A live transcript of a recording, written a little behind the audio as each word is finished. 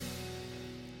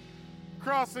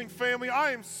Crossing family,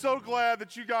 I am so glad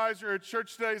that you guys are at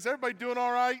church today. Is everybody doing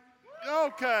all right?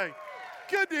 Okay,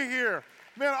 good to hear.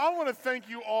 Man, I want to thank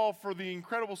you all for the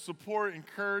incredible support,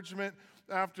 encouragement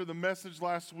after the message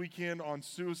last weekend on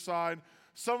suicide.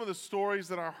 Some of the stories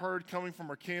that I heard coming from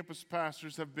our campus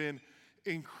pastors have been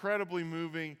incredibly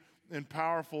moving and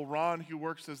powerful. Ron, who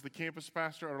works as the campus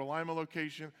pastor at our Lima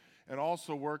location and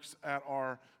also works at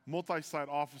our multi-site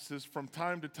offices, from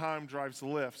time to time drives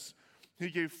lifts. He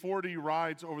gave 40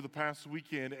 rides over the past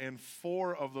weekend, and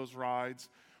 4 of those rides,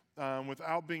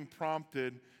 without being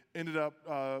prompted, ended up,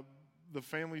 the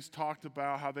families talked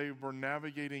about how they were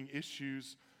navigating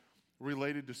issues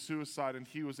related to suicide, and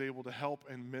he was able to help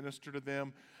and minister to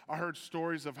them. I heard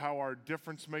stories of how our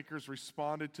difference makers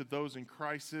responded to those in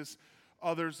crisis.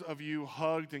 Others of you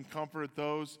hugged and comforted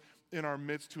those in our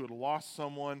midst who had lost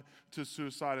someone to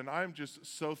suicide, and I'm just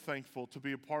so thankful to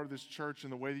be a part of this church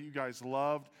and the way that you guys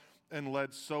loved and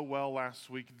led so well last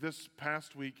week. This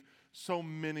past week, so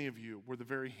many of you were the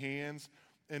very hands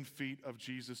and feet of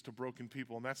Jesus to broken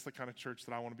people, and that's the kind of church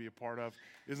that I want to be a part of.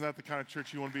 Isn't that the kind of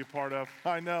church you want to be a part of?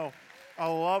 I know. I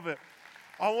love it.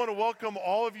 I want to welcome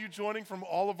all of you joining from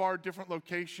all of our different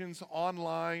locations,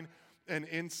 online and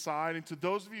inside. And to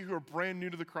those of you who are brand new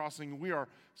to the Crossing, we are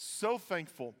so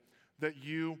thankful that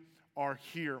you are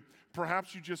here.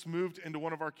 Perhaps you just moved into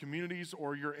one of our communities,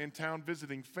 or you're in town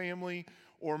visiting family,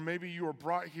 or maybe you were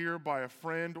brought here by a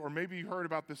friend, or maybe you heard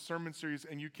about this sermon series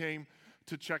and you came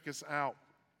to check us out.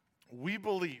 We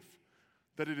believe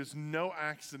that it is no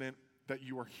accident that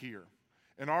you are here.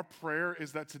 And our prayer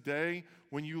is that today,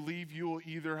 when you leave, you will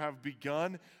either have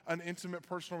begun an intimate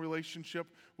personal relationship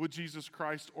with Jesus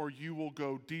Christ, or you will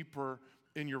go deeper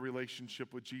in your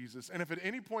relationship with Jesus. And if at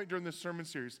any point during this sermon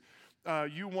series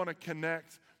you want to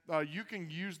connect, you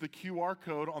can use the QR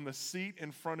code on the seat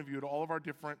in front of you at all of our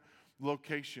different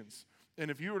locations. And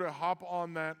if you were to hop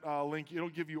on that link, it'll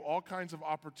give you all kinds of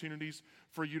opportunities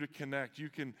for you to connect. You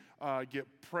can get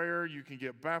prayer, you can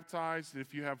get baptized.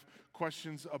 If you have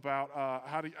questions about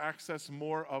how to access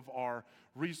more of our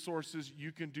resources,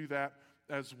 you can do that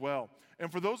as well.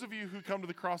 And for those of you who come to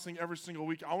the Crossing every single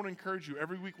week, I want to encourage you,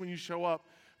 every week when you show up,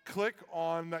 click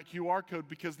on that QR code,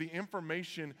 because the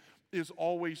information is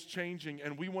always changing,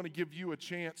 and we want to give you a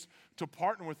chance to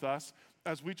partner with us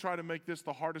as we try to make this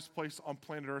the hardest place on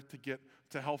planet Earth to get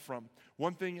to hell from.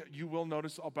 One thing you will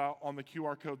notice about on the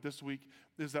QR code this week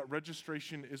is that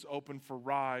registration is open for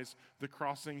RISE, the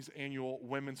Crossing's annual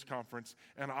women's conference.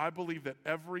 And I believe that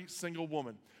every single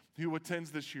woman who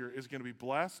attends this year is going to be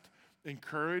blessed,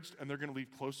 encouraged, and they're going to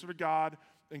lead closer to God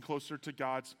and closer to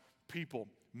God's people.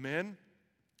 Men,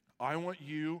 I want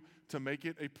you to make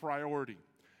it a priority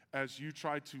as you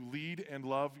try to lead and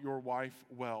love your wife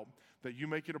well, that you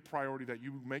make it a priority, that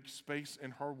you make space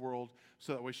in her world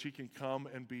so that way she can come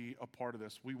and be a part of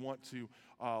this. We want to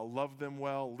love them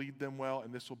well, lead them well,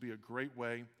 and this will be a great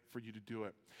way for you to do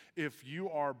it. If you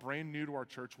are brand new to our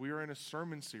church, we are in a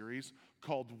sermon series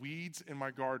called Weeds in My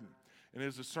Garden. And it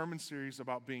is a sermon series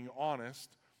about being honest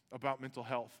about mental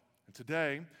health. And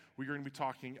today, we're going to be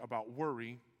talking about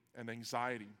worry and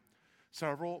anxiety.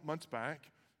 Several months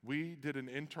back, we did an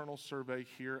internal survey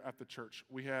here at the church.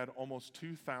 We had almost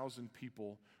 2,000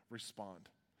 people respond.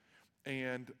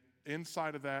 And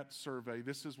inside of that survey,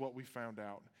 this is what we found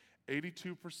out.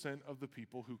 82% of the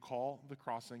people who call the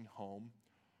Crossing home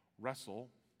wrestle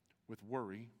with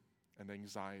worry and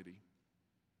anxiety.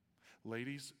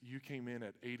 Ladies, you came in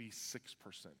at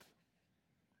 86%.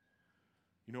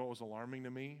 You know what was alarming to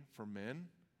me for men?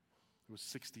 It was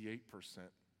 68%.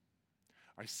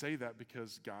 I say that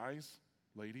because, guys,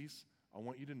 ladies, I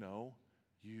want you to know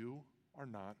you are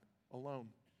not alone.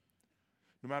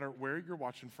 No matter where you're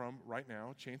watching from right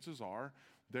now, chances are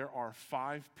there are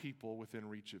 5 people within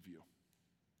reach of you.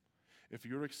 If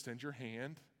you were to extend your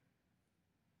hand,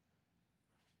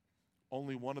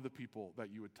 only one of the people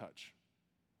that you would touch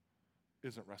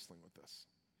isn't wrestling with this.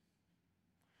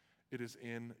 It is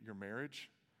in your marriage.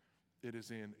 It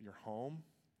is in your home.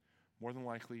 More than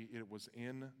likely, it was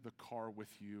in the car with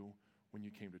you when you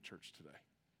came to church today.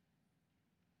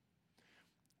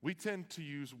 We tend to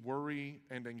use worry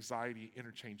and anxiety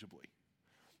interchangeably.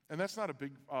 And that's not a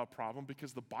big problem,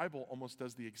 because the Bible almost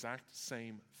does the exact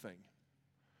same thing.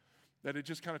 That it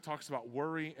just kind of talks about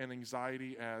worry and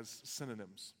anxiety as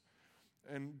synonyms.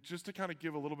 And just to kind of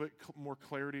give a little bit more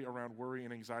clarity around worry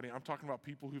and anxiety, I'm talking about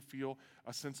people who feel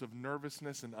a sense of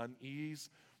nervousness and unease.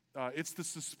 It's the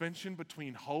suspension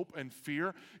between hope and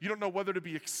fear. You don't know whether to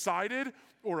be excited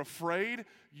or afraid.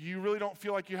 You really don't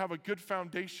feel like you have a good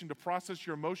foundation to process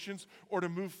your emotions or to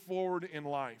move forward in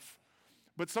life.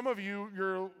 But some of you,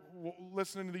 you're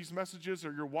listening to these messages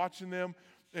or you're watching them,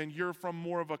 and you're from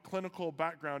more of a clinical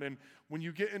background, and when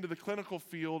you get into the clinical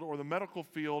field or the medical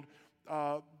field,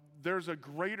 there's a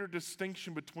greater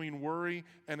distinction between worry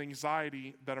and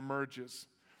anxiety that emerges.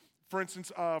 For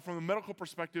instance, from the medical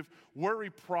perspective, worry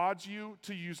prods you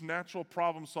to use natural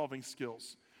problem-solving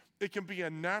skills. It can be a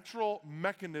natural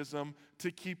mechanism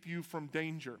to keep you from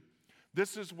danger.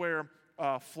 This is where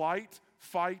flight,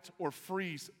 fight, or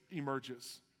freeze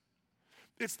emerges.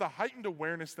 It's the heightened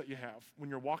awareness that you have when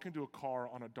you're walking to a car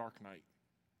on a dark night.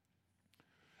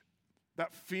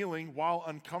 That feeling, while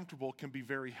uncomfortable, can be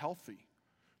very healthy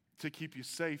to keep you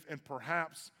safe and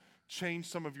perhaps change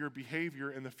some of your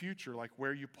behavior in the future, like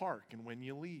where you park and when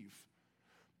you leave.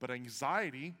 But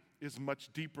anxiety is much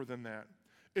deeper than that.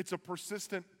 It's a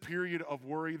persistent period of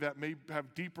worry that may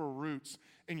have deeper roots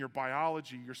in your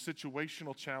biology, your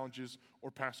situational challenges,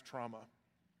 or past trauma.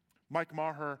 Mike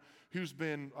Maher, who's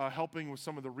been helping with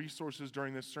some of the resources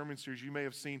during this sermon series, you may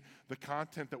have seen the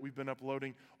content that we've been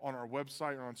uploading on our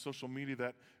website or on social media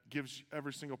that gives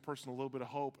every single person a little bit of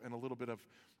hope and a little bit of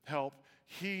help.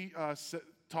 He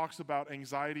talks about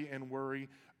anxiety and worry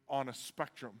on a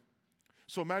spectrum.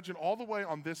 So imagine all the way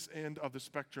on this end of the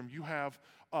spectrum, you have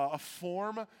a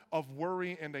form of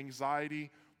worry and anxiety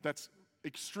that's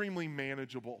extremely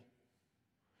manageable.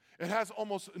 It has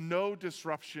almost no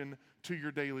disruption to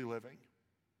your daily living.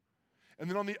 And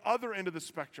then on the other end of the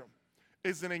spectrum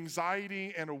is an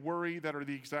anxiety and a worry that are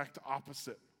the exact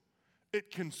opposite.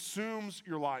 It consumes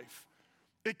your life.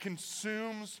 It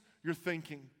consumes your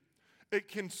thinking. It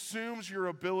consumes your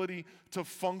ability to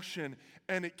function,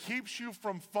 and it keeps you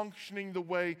from functioning the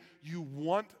way you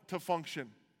want to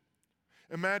function.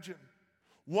 Imagine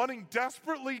wanting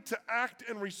desperately to act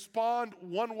and respond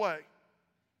one way,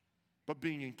 but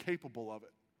being incapable of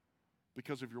it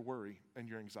because of your worry and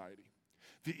your anxiety.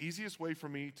 The easiest way for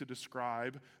me to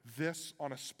describe this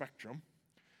on a spectrum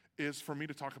is for me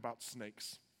to talk about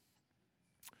snakes.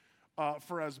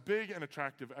 For as big and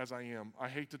attractive as I am, I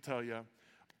hate to tell you,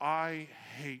 I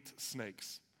hate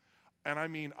snakes. And I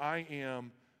mean, I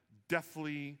am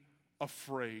deathly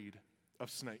afraid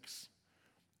of snakes.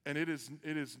 And it is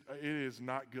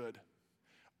not good.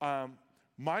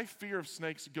 My fear of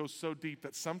snakes goes so deep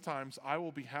that sometimes I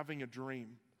will be having a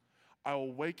dream. I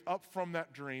will wake up from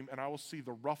that dream and I will see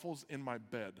the ruffles in my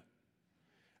bed.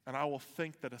 And I will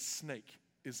think that a snake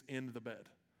is in the bed.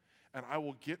 And I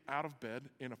will get out of bed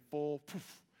in a full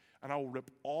poof, and I will rip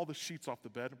all the sheets off the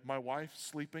bed. My wife,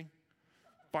 sleeping,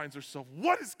 finds herself,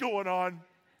 what is going on?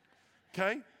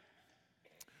 Okay?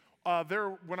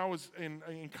 When I was in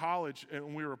college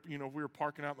and we were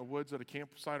parking out in the woods at a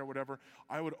campsite or whatever,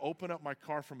 I would open up my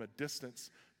car from a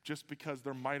distance just because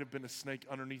there might have been a snake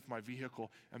underneath my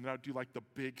vehicle, and then I would do like the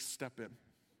big step in.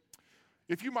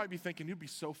 If you might be thinking, it'd be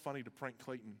so funny to prank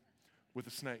Clayton with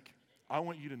a snake, I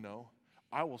want you to know,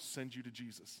 I will send you to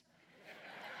Jesus.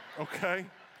 Okay?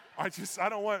 I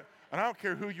don't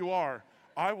care who you are,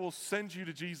 I will send you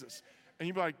to Jesus. And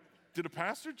you'd be like, did a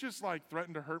pastor just like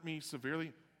threaten to hurt me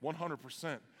severely?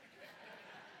 100%.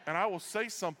 And I will say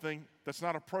something that's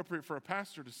not appropriate for a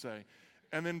pastor to say.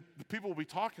 And then the people will be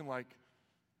talking like,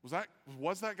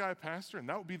 was that guy a pastor? And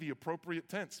that would be the appropriate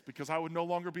tense because I would no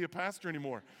longer be a pastor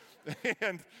anymore.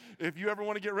 And if you ever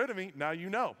want to get rid of me, now you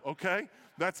know, okay?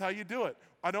 That's how you do it.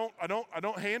 I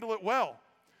don't handle it well.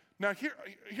 Now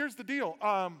here's the deal.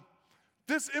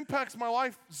 This impacts my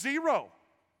life zero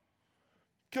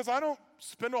because I don't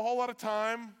spend a whole lot of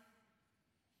time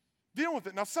dealing with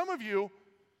it. Now some of you,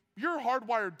 you're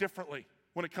hardwired differently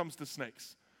when it comes to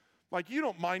snakes. Like you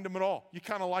don't mind them at all. You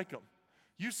kind of like them.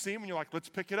 You see them and you're like, let's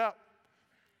pick it up.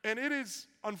 And it is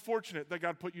unfortunate that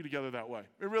God put you together that way.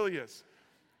 It really is.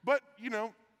 But,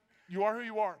 you are who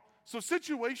you are. So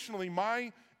situationally,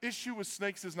 my issue with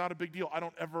snakes is not a big deal. I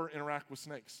don't ever interact with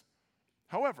snakes.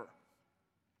 However,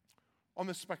 on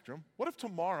this spectrum, what if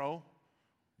tomorrow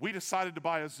we decided to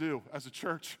buy a zoo as a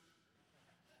church?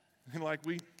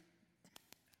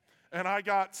 And I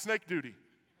got snake duty.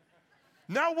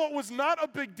 Now what was not a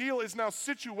big deal is now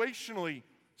situationally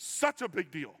such a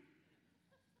big deal,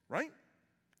 right?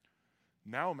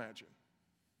 Now imagine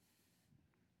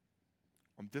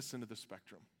on this end of the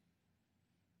spectrum,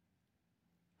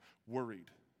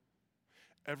 worried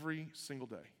every single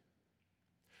day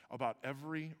about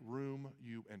every room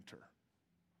you enter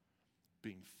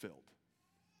being filled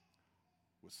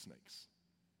with snakes.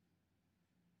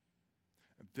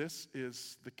 And this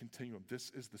is the continuum.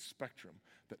 This is the spectrum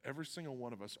that every single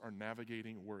one of us are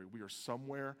navigating worry. We are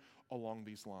somewhere along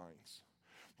these lines.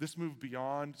 This move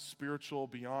beyond spiritual,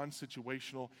 beyond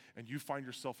situational, and you find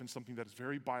yourself in something that is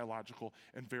very biological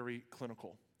and very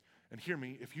clinical. And hear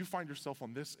me, if you find yourself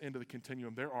on this end of the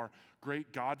continuum, there are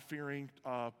great God-fearing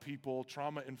people,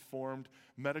 trauma-informed,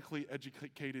 medically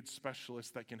educated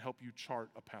specialists that can help you chart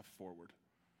a path forward.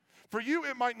 For you,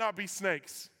 it might not be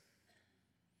snakes.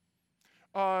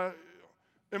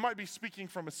 It might be speaking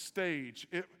from a stage.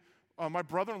 My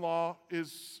brother-in-law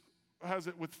has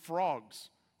it with frogs,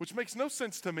 which makes no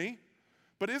sense to me.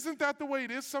 But isn't that the way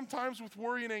it is sometimes with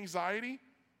worry and anxiety?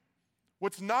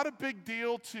 What's not a big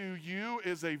deal to you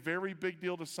is a very big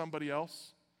deal to somebody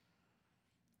else.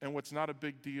 And what's not a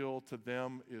big deal to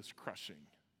them is crushing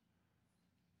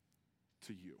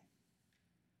to you.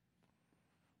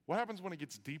 What happens when it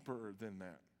gets deeper than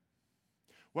that?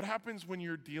 What happens when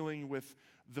you're dealing with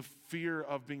the fear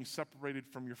of being separated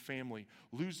from your family,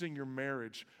 losing your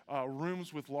marriage,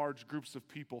 rooms with large groups of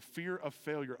people, fear of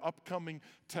failure, upcoming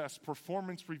tests,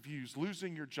 performance reviews,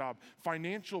 losing your job,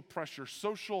 financial pressure,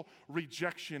 social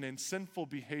rejection, and sinful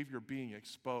behavior being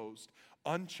exposed?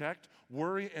 Unchecked,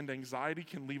 worry and anxiety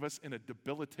can leave us in a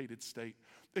debilitated state.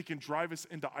 It can drive us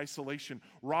into isolation,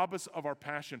 rob us of our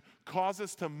passion, cause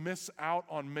us to miss out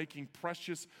on making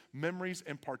precious memories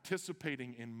and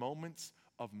participating in moments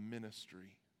of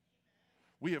ministry.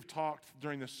 We have talked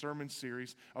during this sermon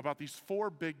series about these 4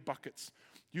 big buckets.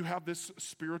 You have this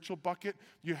spiritual bucket,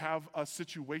 you have a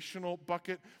situational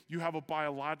bucket, you have a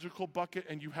biological bucket,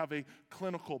 and you have a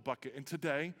clinical bucket. And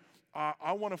today,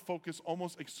 I want to focus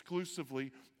almost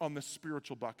exclusively on the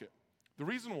spiritual bucket. The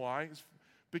reason why is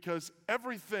because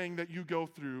everything that you go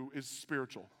through is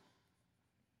spiritual.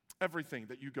 Everything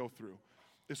that you go through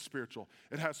is spiritual.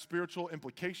 It has spiritual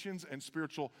implications and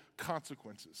spiritual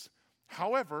consequences.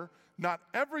 However, not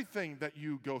everything that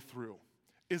you go through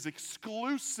is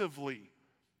exclusively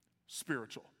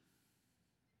spiritual.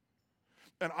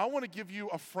 And I want to give you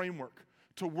a framework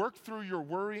to work through your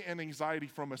worry and anxiety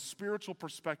from a spiritual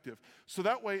perspective. So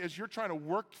that way, as you're trying to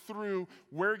work through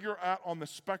where you're at on the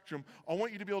spectrum, I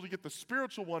want you to be able to get the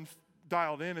spiritual one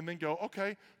dialed in and then go,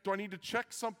 okay, do I need to check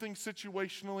something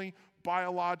situationally,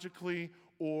 biologically,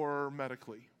 or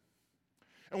medically?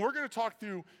 And we're going to talk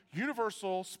through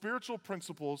universal spiritual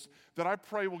principles that I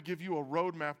pray will give you a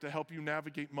roadmap to help you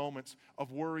navigate moments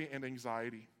of worry and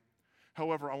anxiety.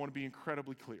 However, I want to be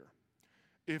incredibly clear.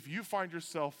 If you find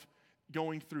yourself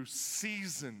going through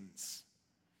seasons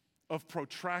of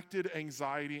protracted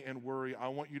anxiety and worry, I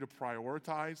want you to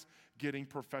prioritize getting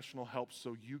professional help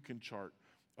so you can chart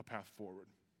a path forward.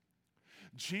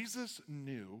 Jesus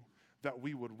knew that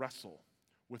we would wrestle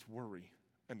with worry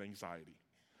and anxiety.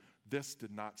 This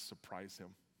did not surprise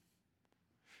him.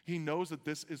 He knows that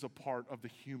this is a part of the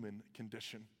human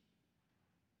condition.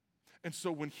 And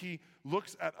so when he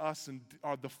looks at us and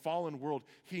the fallen world,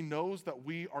 he knows that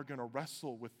we are going to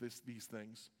wrestle with these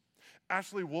things.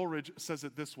 Ashley Woolridge says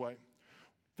it this way,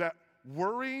 that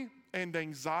worry and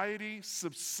anxiety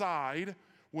subside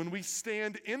when we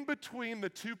stand in between the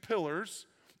 2 pillars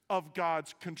of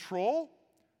God's control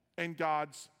and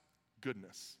God's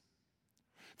goodness.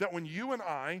 That when you and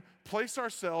I place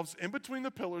ourselves in between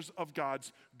the pillars of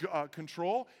God's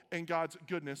control and God's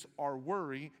goodness, our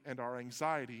worry and our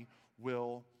anxiety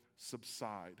will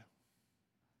subside.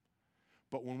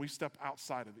 But when we step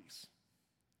outside of these,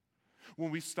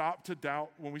 when we start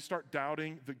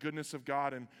doubting the goodness of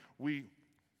God and we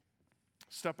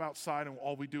step outside and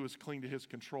all we do is cling to his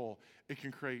control, it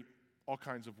can create all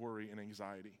kinds of worry and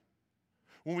anxiety.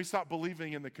 When we stop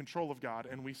believing in the control of God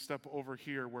and we step over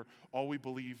here where all we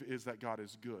believe is that God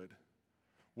is good,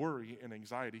 worry and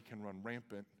anxiety can run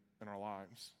rampant in our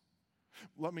lives.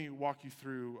 Let me walk you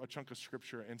through a chunk of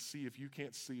scripture and see if you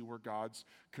can't see where God's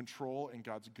control and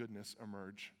God's goodness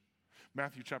emerge.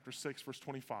 Matthew chapter 6, verse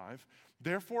 25.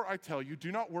 Therefore I tell you,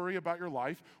 do not worry about your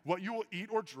life, what you will eat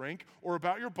or drink, or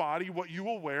about your body, what you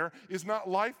will wear. Is not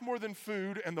life more than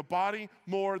food and the body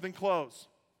more than clothes?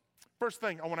 First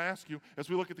thing I want to ask you as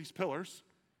we look at these pillars,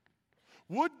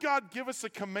 would God give us a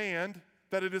command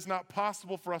that it is not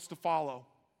possible for us to follow?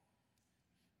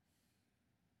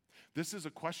 This is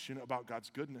a question about God's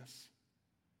goodness.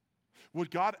 Would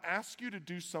God ask you to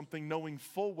do something knowing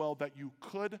full well that you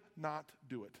could not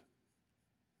do it?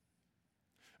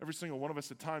 Every single one of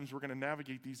us at times, we're going to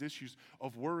navigate these issues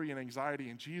of worry and anxiety,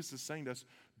 and Jesus is saying to us,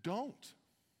 don't.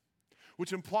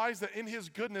 Which implies that in his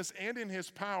goodness and in his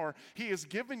power, he has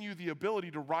given you the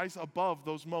ability to rise above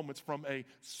those moments from a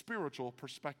spiritual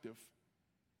perspective.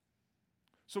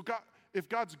 So if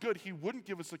God's good, he wouldn't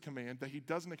give us a command that he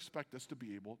doesn't expect us to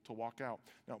be able to walk out.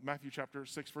 Now, Matthew chapter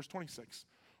 6, verse 26.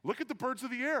 Look at the birds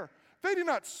of the air. They do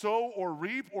not sow or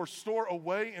reap or store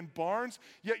away in barns,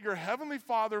 yet your heavenly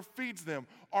Father feeds them.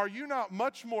 Are you not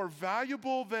much more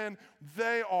valuable than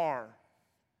they are?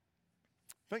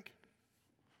 Think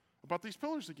about these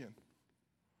pillars again.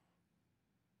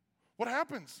 What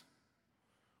happens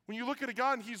when you look at a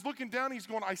God and he's looking down, he's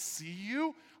going, I see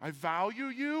you, I value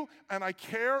you, and I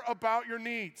care about your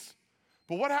needs.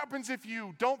 But what happens if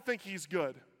you don't think he's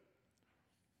good?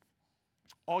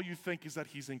 All you think is that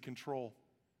he's in control.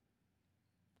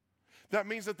 That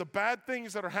means that the bad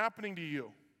things that are happening to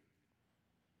you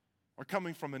are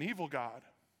coming from an evil God,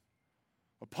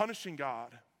 a punishing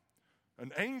God,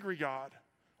 an angry God.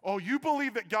 Oh, you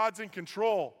believe that God's in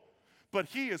control, but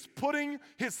he is putting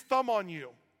his thumb on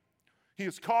you. He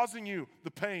is causing you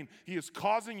the pain. He is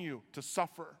causing you to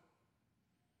suffer.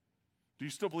 Do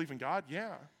you still believe in God?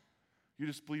 Yeah. You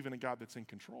just believe in a God that's in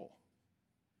control.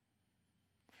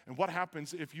 And what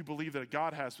happens if you believe that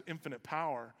God has infinite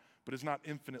power but is not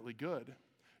infinitely good?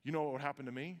 You know what would happen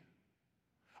to me?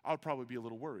 I would probably be a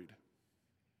little worried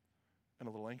and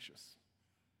a little anxious.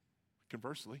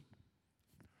 Conversely,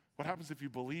 what happens if you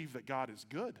believe that God is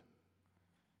good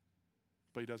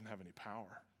but he doesn't have any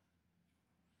power?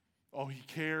 Oh, he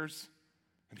cares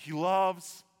and he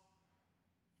loves,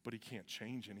 but he can't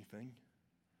change anything.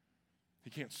 He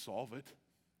can't solve it.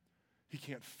 He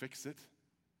can't fix it.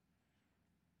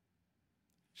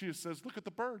 Jesus says, look at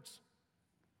the birds.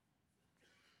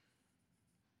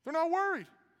 They're not worried.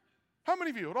 How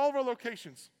many of you at all of our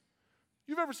locations,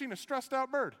 you've ever seen a stressed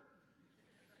out bird?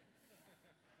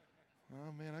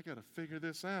 Oh man, I got to figure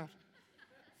this out.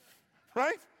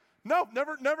 Right? No,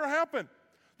 never happened.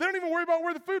 They don't even worry about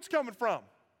where the food's coming from.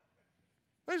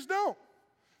 They just don't.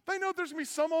 They know there's going to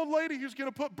be some old lady who's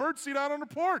going to put birdseed out on her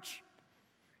porch.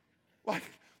 Like,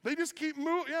 they just keep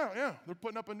moving. Yeah. They're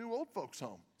putting up a new old folks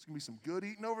home. It's going to be some good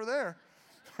eating over there.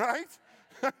 Right?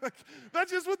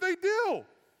 That's just what they do.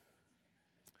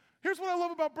 Here's what I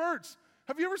love about birds.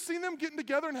 Have you ever seen them getting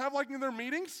together and have like in their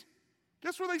meetings?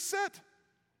 Guess where they sit?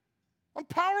 On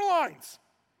power lines.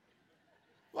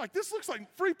 Like, this looks like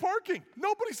free parking.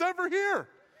 Nobody's ever here.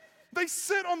 They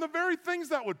sit on the very things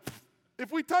that would,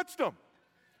 if we touched them.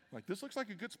 Like, this looks like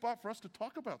a good spot for us to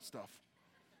talk about stuff.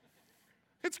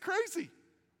 It's crazy.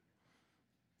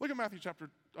 Look at Matthew chapter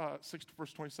 6,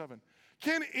 verse 27.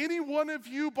 Can any one of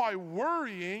you, by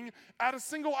worrying, add a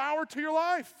single hour to your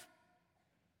life?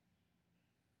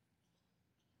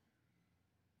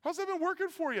 How's that been working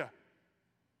for you?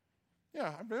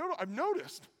 Yeah, I've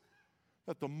noticed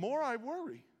that the more I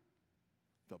worry,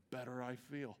 the better I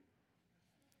feel.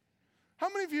 How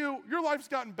many of you, your life's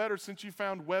gotten better since you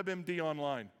found WebMD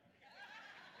online?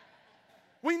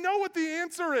 We know what the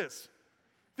answer is.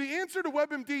 The answer to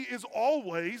WebMD is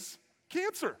always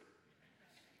cancer.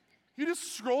 You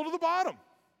just scroll to the bottom.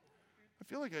 I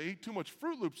feel like I ate too much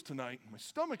Fruit Loops tonight and my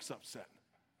stomach's upset.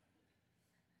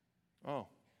 Oh,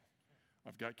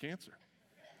 I've got cancer.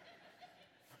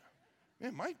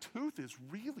 Man, my tooth is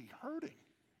really hurting.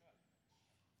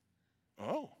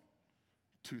 Oh,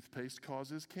 toothpaste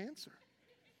causes cancer.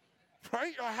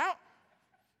 Right? How?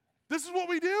 This is what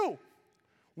we do.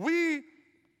 We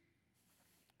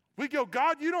go,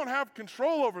 God, you don't have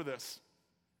control over this,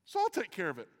 so I'll take care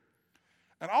of it.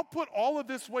 And I'll put all of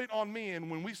this weight on me,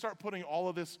 and when we start putting all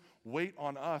of this weight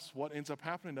on us, what ends up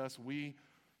happening to us, we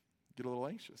get a little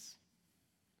anxious,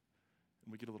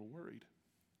 and we get a little worried.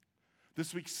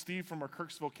 This week, Steve from our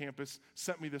Kirksville campus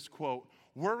sent me this quote: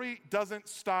 worry doesn't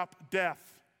stop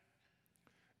death,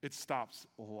 it stops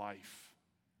life.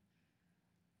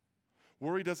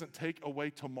 Worry doesn't take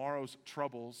away tomorrow's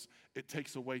troubles, it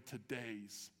takes away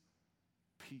today's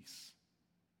peace.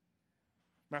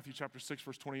 Matthew chapter 6,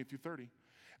 verse 28 through 30.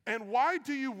 And why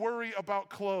do you worry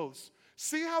about clothes?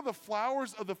 See how the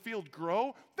flowers of the field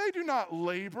grow? They do not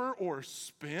labor or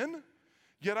spin.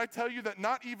 Yet I tell you that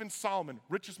not even Solomon,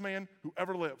 richest man who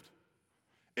ever lived,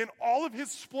 in all of his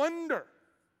splendor,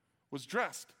 was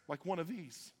dressed like one of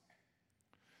these.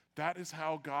 That is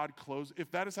how God clothes.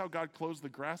 If that is how God clothes the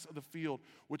grass of the field,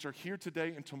 which are here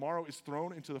today and tomorrow is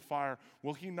thrown into the fire,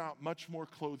 will he not much more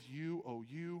clothe you, O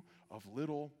you of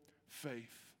little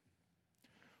faith?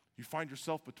 You find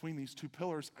yourself between these two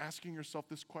pillars asking yourself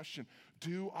this question: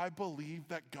 do I believe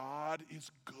that God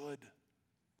is good?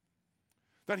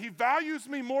 That he values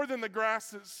me more than the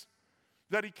grasses?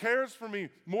 That he cares for me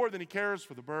more than he cares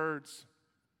for the birds?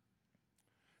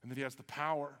 And that he has the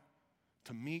power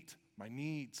to meet my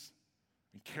needs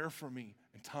and care for me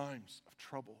in times of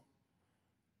trouble?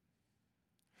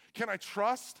 Can I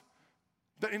trust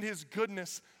that in his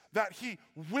goodness that he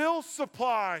will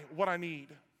supply what I need?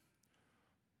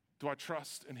 Do I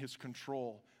trust in his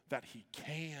control that he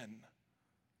can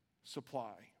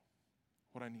supply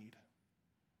what I need?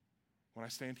 When I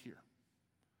stand here,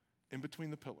 in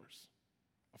between the pillars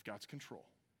of God's control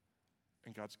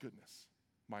and God's goodness,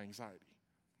 my anxiety,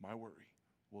 my worry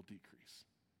will decrease.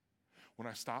 When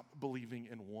I stop believing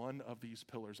in one of these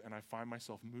pillars and I find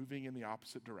myself moving in the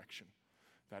opposite direction,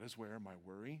 that is where my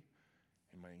worry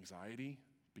and my anxiety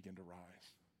begin to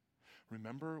rise.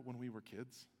 Remember when we were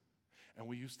kids and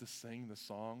we used to sing the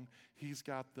song, "He's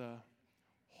got the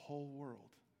whole world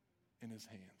in his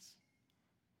hands"?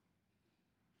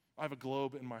 I have a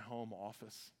globe in my home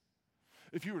office.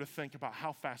 If you were to think about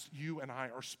how fast you and I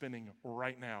are spinning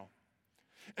right now,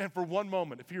 and for one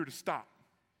moment, if you were to stop,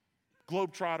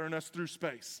 globetrottering us through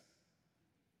space.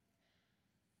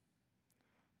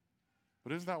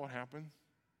 But isn't that what happens?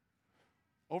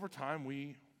 Over time,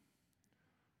 we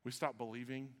stop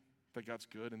believing that God's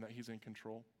good and that he's in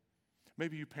control.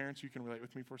 Maybe you parents, you can relate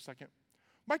with me for a second.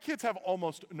 My kids have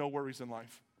almost no worries in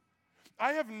life.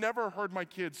 I have never heard my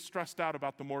kids stressed out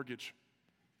about the mortgage.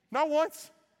 Not once.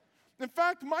 In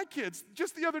fact, my kids,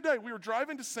 just the other day, we were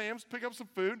driving to Sam's to pick up some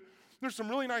food. There's some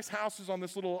really nice houses on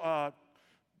this little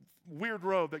weird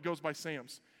road that goes by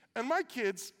Sam's. And my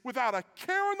kids, without a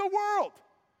care in the world,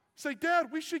 say,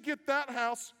 "Dad, we should get that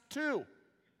house too."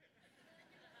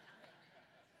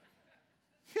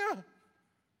 Yeah.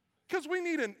 Because we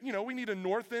need a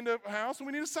north end of house and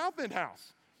we need a south end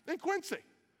house in Quincy.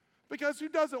 Because who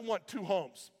doesn't want two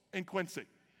homes in Quincy?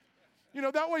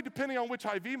 That way, depending on which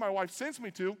IV my wife sends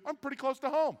me to, I'm pretty close to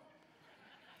home.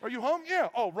 Are you home? Yeah.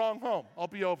 Oh, wrong home. I'll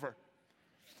be over.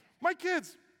 My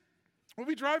kids, we'll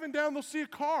be driving down, they'll see a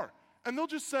car, and they'll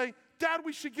just say, "Dad,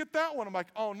 we should get that one." I'm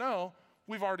like, "Oh, no,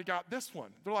 we've already got this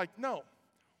one." They're like, "No,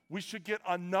 we should get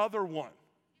another one."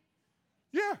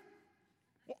 Yeah,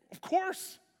 well, of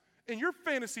course. In your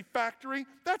fantasy factory,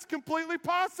 that's completely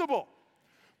possible.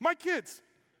 My kids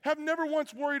have never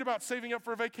once worried about saving up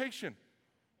for a vacation.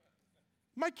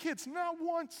 My kids, not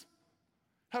once,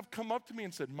 have come up to me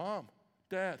and said, "Mom,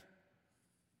 Dad,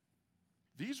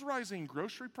 these rising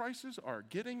grocery prices are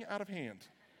getting out of hand."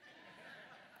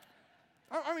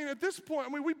 I mean, at this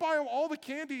point, we buy them all the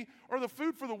candy or the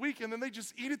food for the week, and then they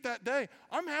just eat it that day.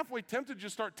 I'm halfway tempted to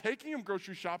just start taking them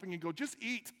grocery shopping and go, "Just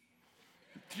eat.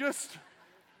 Just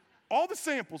all the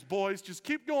samples, boys. Just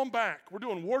keep going back. We're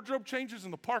doing wardrobe changes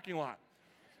in the parking lot."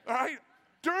 All right?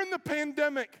 During the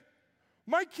pandemic,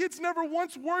 my kids never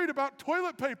once worried about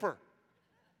toilet paper.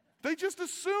 They just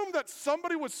assumed that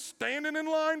somebody was standing in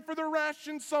line for their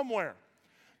ration somewhere.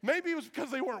 Maybe it was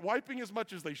because they weren't wiping as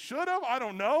much as they should have. I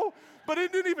don't know. But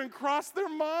it didn't even cross their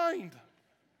mind.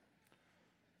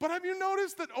 But have you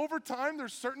noticed that over time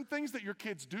there's certain things that your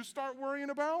kids do start worrying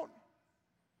about?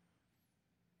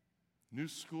 New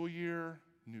school year,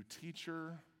 new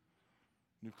teacher,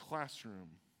 new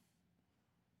classroom,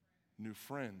 new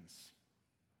friends,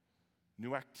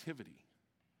 new activity,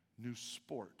 new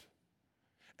sport.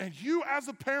 And you as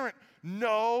a parent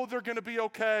know they're going to be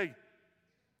okay.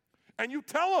 And you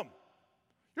tell them,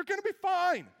 "You're going to be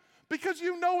fine," because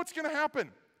you know what's going to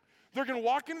happen. They're going to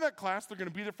walk into that class, they're going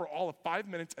to be there for all of 5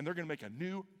 minutes, and they're going to make a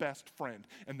new best friend.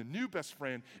 And the new best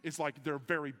friend is like their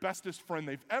very bestest friend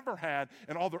they've ever had,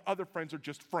 and all their other friends are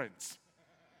just friends.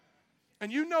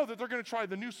 And you know that they're going to try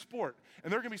the new sport,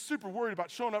 and they're going to be super worried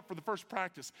about showing up for the first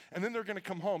practice, and then they're going to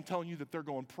come home telling you that they're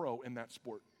going pro in that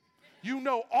sport. You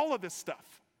know all of this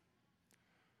stuff.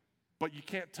 But you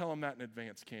can't tell them that in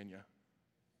advance, can you?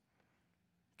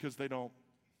 Because they don't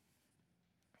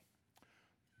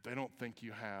think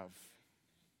you have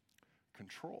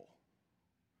control.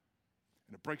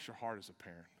 And it breaks your heart as a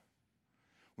parent.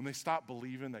 When they stop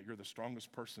believing that you're the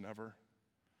strongest person ever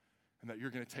and that you're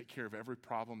going to take care of every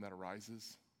problem that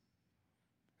arises.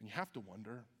 And you have to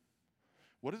wonder,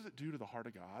 what does it do to the heart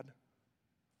of God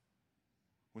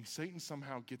when Satan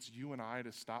somehow gets you and I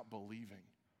to stop believing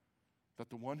that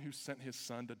the one who sent his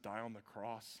son to die on the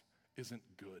cross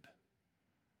isn't good,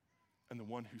 and the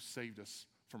one who saved us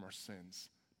from our sins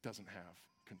doesn't have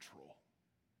control?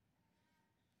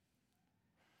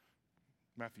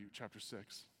 Matthew chapter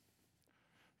 6,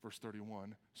 verse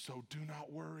 31. "So do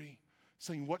not worry,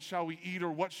 saying, 'What shall we eat,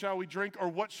 or what shall we drink, or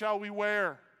what shall we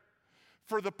wear?'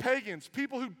 For the pagans,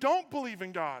 people who don't believe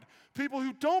in God, people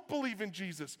who don't believe in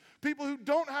Jesus, people who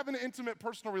don't have an intimate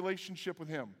personal relationship with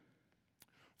him.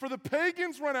 For the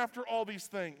pagans run after all these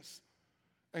things,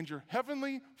 and your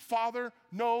heavenly Father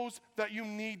knows that you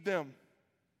need them."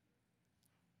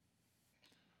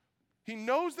 He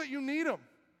knows that you need them.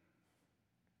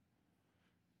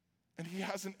 And he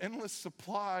has an endless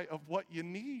supply of what you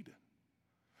need.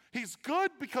 He's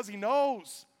good because he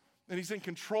knows, and he's in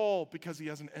control because he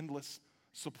has an endless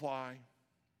supply.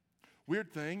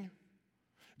 Weird thing,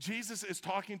 Jesus is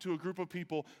talking to a group of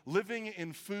people living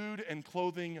in food and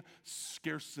clothing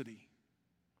scarcity.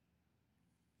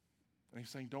 And he's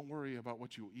saying, don't worry about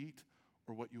what you will eat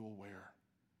or what you will wear.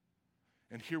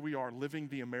 And here we are living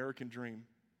the American dream.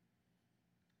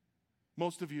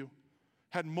 Most of you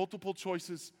had multiple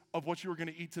choices of what you were going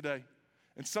to eat today.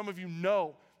 And some of you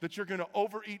know that you're going to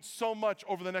overeat so much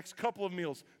over the next couple of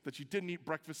meals that you didn't eat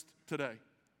breakfast today.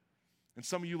 And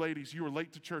some of you ladies, you were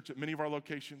late to church at many of our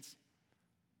locations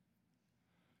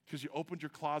because you opened your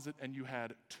closet and you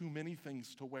had too many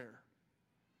things to wear.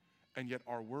 And yet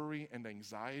our worry and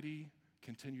anxiety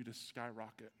continue to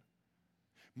skyrocket.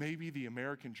 Maybe the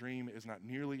American dream is not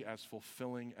nearly as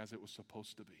fulfilling as it was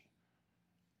supposed to be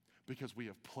because we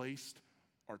have placed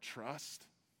our trust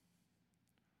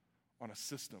on a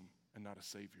system and not a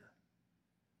Savior.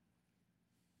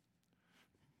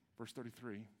 Verse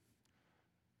 33,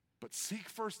 but seek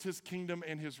first his kingdom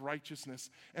and his righteousness,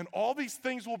 and all these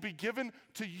things will be given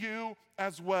to you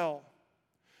as well.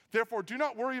 Therefore, do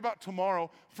not worry about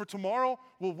tomorrow, for tomorrow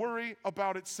will worry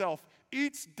about itself.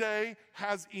 Each day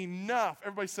has enough,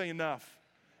 everybody say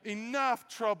enough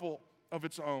trouble of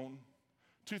its own.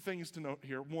 Two things to note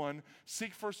here. One,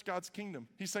 seek first God's kingdom.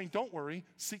 He's saying, don't worry,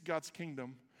 seek God's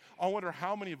kingdom. I wonder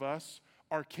how many of us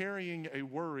are carrying a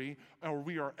worry or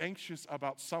we are anxious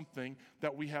about something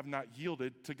that we have not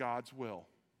yielded to God's will.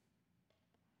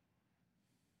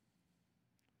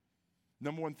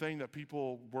 Number one thing that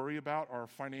people worry about are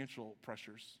financial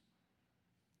pressures.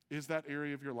 Is that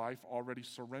area of your life already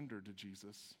surrendered to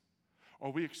Jesus? Are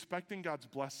we expecting God's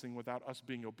blessing without us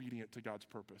being obedient to God's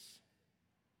purpose?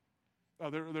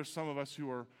 There's some of us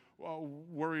who are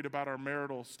worried about our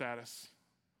marital status.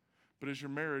 But is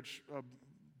your marriage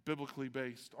biblically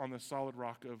based on the solid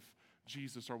rock of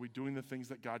Jesus? Are we doing the things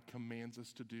that God commands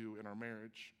us to do in our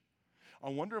marriage? I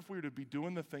wonder if we were to be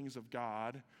doing the things of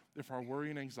God, if our worry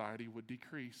and anxiety would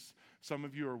decrease. Some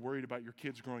of you are worried about your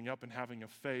kids growing up and having a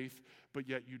faith, but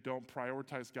yet you don't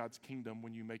prioritize God's kingdom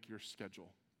when you make your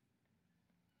schedule.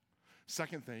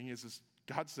 Second thing is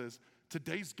God says,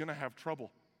 today's going to have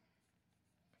trouble.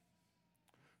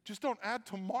 Just don't add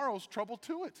tomorrow's trouble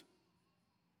to it.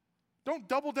 Don't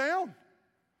double down.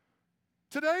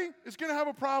 Today is going to have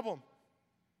a problem.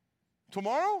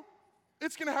 Tomorrow,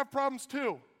 it's going to have problems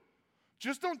too.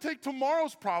 Just don't take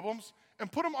tomorrow's problems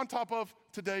and put them on top of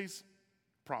today's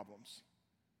problems.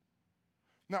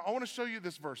 Now, I want to show you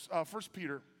this verse, 1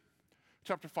 Peter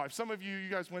chapter 5. Some of you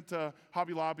guys went to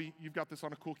Hobby Lobby. You've got this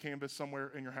on a cool canvas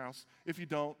somewhere in your house. If you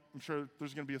don't, I'm sure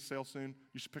there's going to be a sale soon.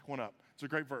 You should pick one up. It's a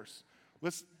great verse.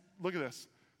 Let's look at this.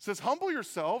 It says, humble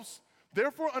yourselves,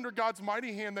 therefore under God's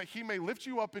mighty hand, that he may lift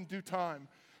you up in due time.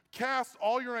 Cast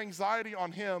all your anxiety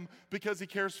on him because he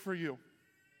cares for you.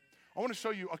 I want to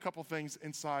show you a couple things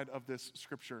inside of this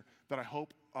scripture that I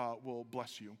hope will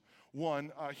bless you.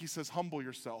 One, he says, humble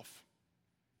yourself.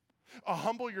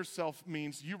 Humble yourself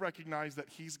means you recognize that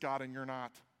he's God and you're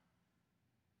not.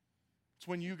 It's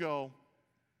when you go,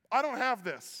 I don't have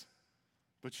this,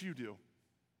 but you do.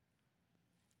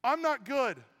 I'm not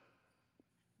good,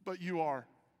 but you are.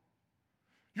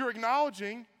 You're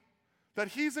acknowledging that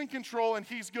he's in control and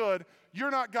he's good.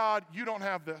 You're not God, you don't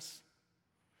have this.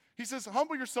 He says,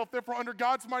 humble yourself, therefore, under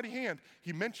God's mighty hand.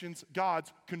 He mentions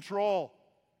God's control,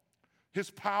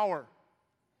 his power,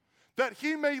 that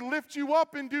he may lift you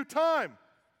up in due time.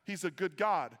 He's a good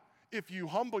God. If you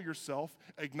humble yourself,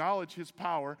 acknowledge his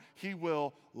power, he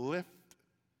will lift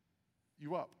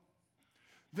you up.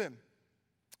 Then,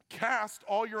 cast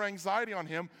all your anxiety on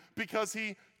him because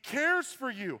he cares for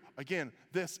you. Again,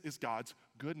 this is God's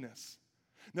goodness.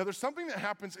 Now, there's something that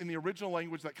happens in the original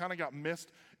language that kind of got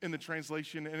missed in the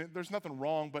translation, and there's nothing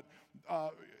wrong, but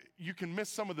you can miss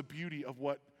some of the beauty of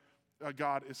what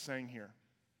God is saying here.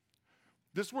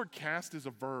 This word cast is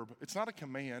a verb. It's not a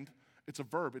command. It's a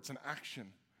verb. It's an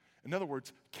action. In other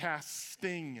words,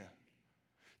 casting.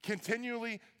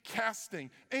 Continually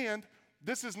casting. And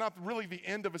this is not really the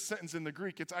end of a sentence in the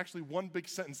Greek. It's actually one big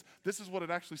sentence. This is what it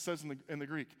actually says in the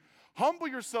Greek. Humble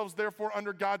yourselves, therefore,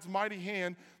 under God's mighty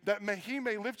hand, that he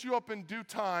may lift you up in due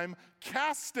time,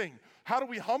 casting. How do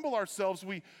we humble ourselves?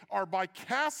 We are by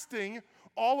casting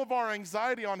all of our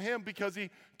anxiety on him because he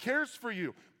cares for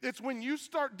you. It's when you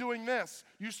start doing this,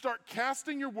 you start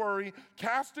casting your worry,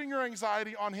 casting your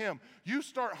anxiety on him. You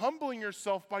start humbling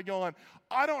yourself by going,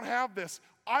 I don't have this,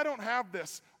 I don't have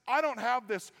this, I don't have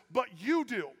this, but you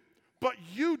do, but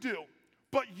you do,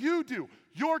 but you do.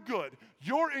 You're good,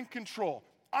 you're in control.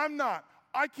 I'm not.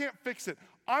 I can't fix it.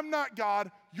 I'm not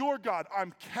God. You're God.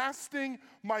 I'm casting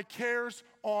my cares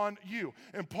on you.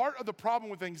 And part of the problem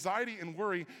with anxiety and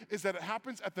worry is that it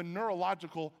happens at the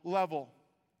neurological level.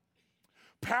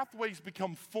 Pathways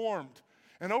become formed.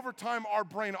 And over time, our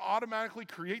brain automatically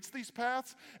creates these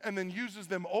paths and then uses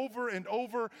them over and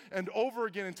over and over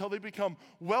again until they become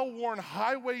well-worn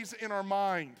highways in our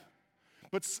mind.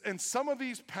 And some of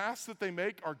these paths that they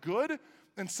make are good,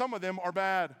 and some of them are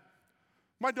bad.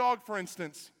 My dog, for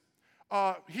instance,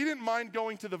 he didn't mind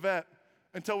going to the vet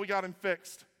until we got him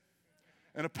fixed.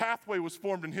 And a pathway was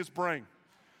formed in his brain.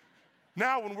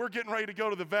 Now, when we're getting ready to go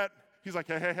to the vet, he's like,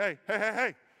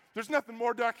 hey. There's nothing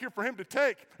more back here for him to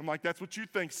take. I'm like, that's what you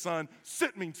think, son.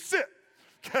 Sit means sit,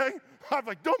 okay? I'm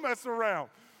like, don't mess around.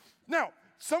 Now,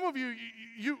 some of you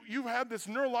had this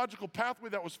neurological pathway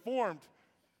that was formed,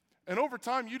 and over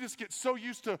time, you just get so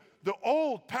used to the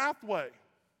old pathway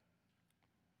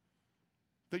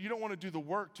that you don't want to do the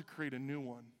work to create a new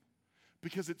one,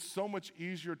 because it's so much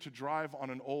easier to drive on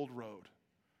an old road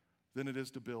than it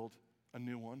is to build a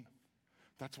new one.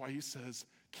 That's why he says,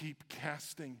 keep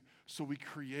casting so we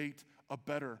create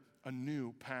a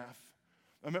new path.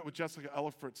 I met with Jessica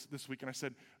Ellifritz this week, and I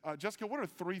said, Jessica, what are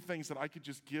 3 things that I could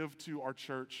just give to our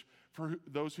church for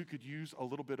those who could use a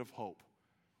little bit of hope?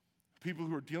 People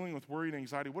who are dealing with worry and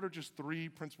anxiety, what are just 3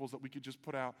 principles that we could just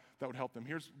put out that would help them?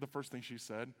 Here's the first thing she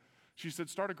said. She said,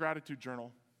 start a gratitude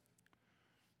journal.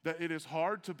 That it is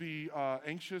hard to be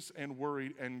anxious and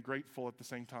worried and grateful at the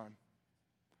same time.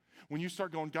 When you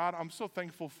start going, God, I'm so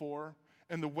thankful for,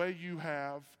 and the way you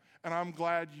have, and I'm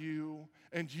glad you,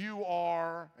 and you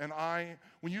are, and I.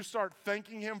 When you start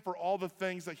thanking him for all the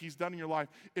things that he's done in your life,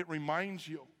 it reminds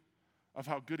you of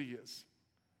how good he is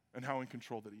and how in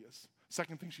control that he is.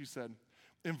 Second thing she said,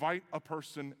 invite a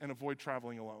person and avoid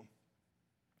traveling alone.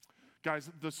 Guys,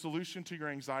 the solution to your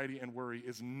anxiety and worry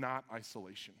is not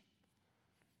isolation.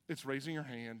 It's raising your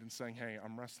hand and saying, hey,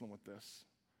 I'm wrestling with this.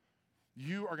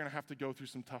 You are going to have to go through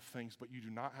some tough things, but you do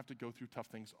not have to go through tough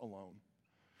things alone.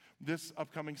 This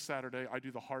upcoming Saturday, I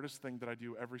do the hardest thing that I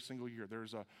do every single year.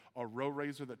 There's a row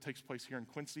raiser that takes place here in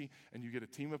Quincy, and you get a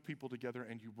team of people together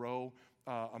and you row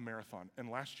a marathon.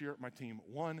 And last year, my team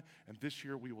won, and this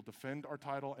year we will defend our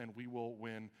title and we will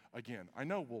win again. I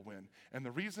know we'll win. And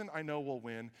the reason I know we'll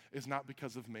win is not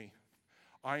because of me.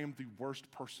 I am the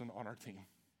worst person on our team.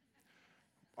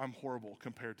 I'm horrible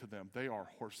compared to them. They are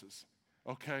horses,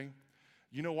 okay?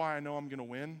 You know why I know I'm going to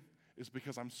win? Is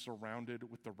because I'm surrounded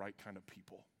with the right kind of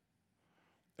people.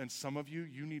 And some of you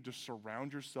need to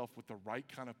surround yourself with the right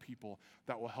kind of people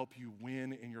that will help you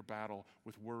win in your battle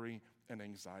with worry and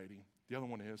anxiety. The other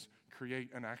one is create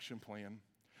an action plan.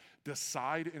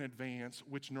 Decide in advance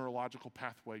which neurological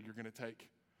pathway you're going to take.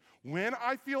 When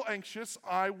I feel anxious,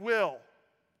 I will.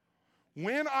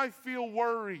 When I feel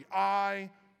worry, I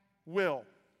will.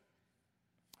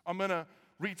 I'm going to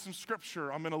read some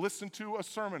scripture. I'm going to listen to a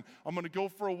sermon. I'm going to go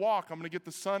for a walk. I'm going to get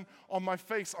the sun on my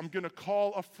face. I'm going to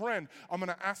call a friend. I'm going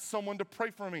to ask someone to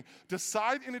pray for me.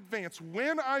 Decide in advance,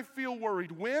 when I feel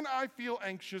worried, when I feel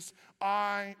anxious,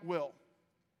 I will.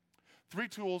 3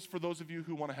 tools for those of you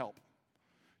who want to help.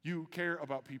 You care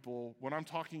about people. When I'm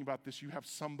talking about this, you have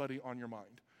somebody on your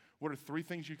mind. What are 3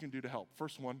 things you can do to help?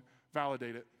 First one,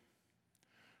 validate it.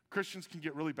 Christians can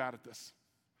get really bad at this,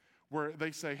 where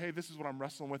they say, hey, this is what I'm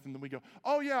wrestling with, and then we go,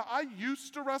 oh yeah, I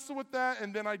used to wrestle with that,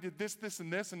 and then I did this, this,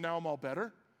 and this, and now I'm all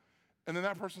better. And then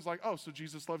that person's like, oh, so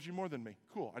Jesus loves you more than me.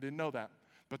 Cool, I didn't know that.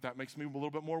 But that makes me a little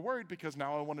bit more worried because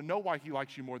now I want to know why he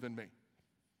likes you more than me.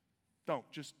 Don't,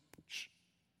 just shh.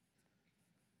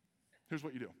 Here's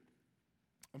what you do.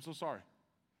 I'm so sorry.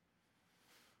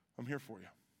 I'm here for you.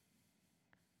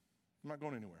 I'm not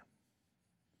going anywhere.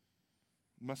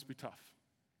 It must be tough.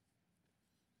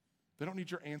 They don't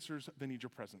need your answers, they need your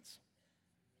presence.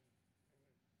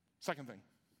 Second thing,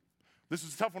 this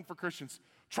is a tough one for Christians.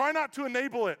 Try not to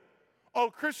enable it.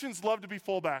 Oh, Christians love to be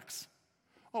fullbacks.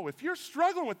 Oh, if you're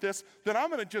struggling with this, then I'm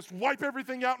going to just wipe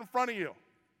everything out in front of you.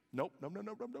 Nope,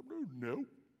 no.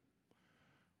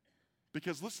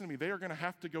 Because listen to me, they are going to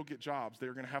have to go get jobs. They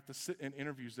are going to have to sit in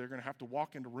interviews. They're going to have to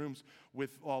walk into rooms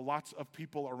with lots of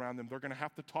people around them. They're going to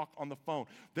have to talk on the phone.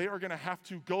 They are going to have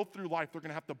to go through life. They're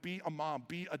going to have to be a mom,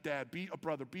 be a dad, be a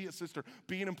brother, be a sister,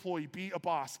 be an employee, be a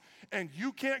boss. And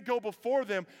you can't go before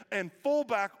them and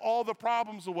fullback all the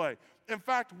problems away. In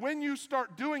fact, when you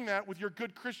start doing that with your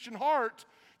good Christian heart,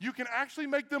 you can actually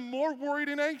make them more worried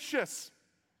and anxious.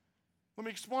 Let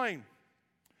me explain.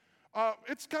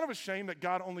 It's kind of a shame that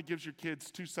God only gives your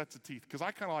kids 2 sets of teeth, because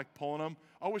I kind of like pulling them.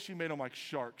 I wish he made them like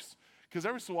sharks, because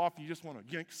every so often you just want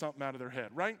to yank something out of their head,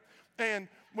 right? And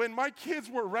when my kids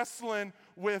were wrestling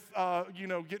with,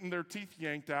 getting their teeth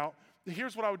yanked out,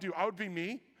 here's what I would do. I would be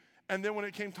me, and then when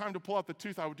it came time to pull out the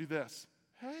tooth, I would do this.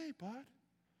 Hey, bud,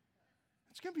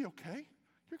 it's going to be okay.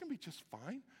 You're going to be just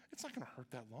fine. It's not going to hurt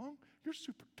that long. You're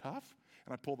super tough.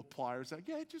 And I pull the pliers out.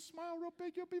 Yeah, just smile real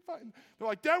big. You'll be fine. They're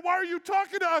like, Dad, why are you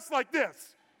talking to us like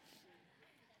this?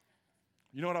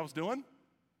 You know what I was doing?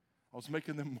 I was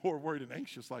making them more worried and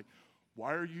anxious. Like,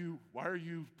 Why are you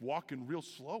walking real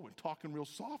slow and talking real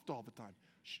soft all the time?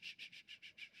 Shh, shh, shh, shh,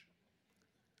 shh,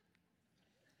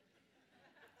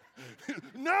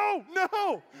 shh. No.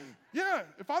 Yeah,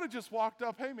 if I'd have just walked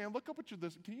up, hey man, look up at you.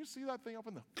 Can you see that thing up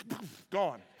in the,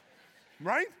 gone,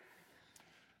 right?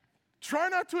 Try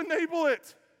not to enable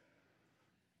it.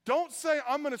 Don't say,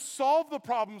 I'm going to solve the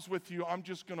problems with you. I'm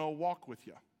just going to walk with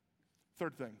you.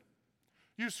 Third thing,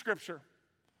 use Scripture.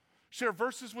 Share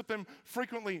verses with them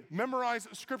frequently. Memorize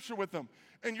Scripture with them.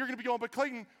 And you're going to be going, but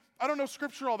Clayton, I don't know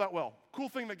Scripture all that well. Cool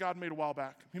thing that God made a while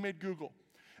back. He made Google.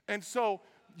 And so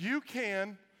you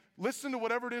can listen to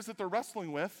whatever it is that they're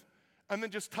wrestling with, and then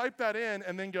just type that in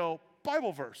and then go,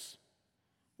 Bible verse.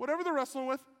 Whatever they're wrestling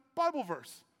with, Bible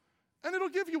verse. And it'll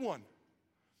give you one.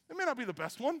 It may not be the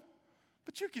best one,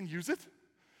 but you can use it.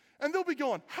 And they'll be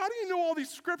going, how do you know all these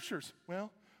scriptures?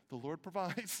 Well, the Lord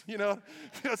provides,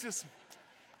 it's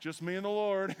just me and the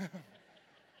Lord.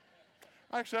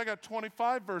 Actually, I got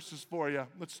 25 verses for you.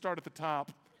 Let's start at the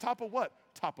top. Top of what?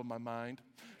 Top of my mind,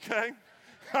 okay?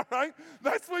 All right?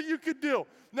 That's what you could do.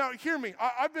 Now, hear me.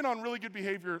 I've been on really good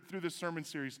behavior through this sermon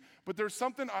series, but there's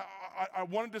something I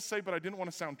wanted to say, but I didn't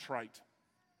want to sound trite.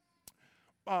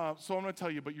 So I'm going to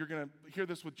tell you, but you're going to hear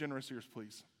this with generous ears,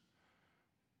 please.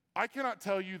 I cannot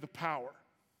tell you the power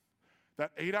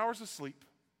that 8 hours of sleep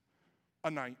a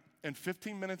night and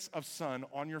 15 minutes of sun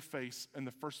on your face in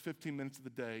the first 15 minutes of the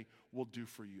day will do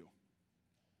for you.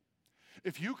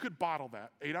 If you could bottle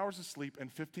that, 8 hours of sleep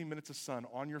and 15 minutes of sun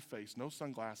on your face, no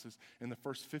sunglasses, in the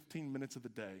first 15 minutes of the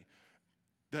day,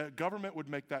 the government would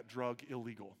make that drug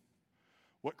illegal.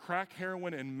 What crack,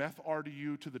 heroin, and meth are to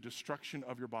you, to the destruction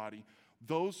of your body,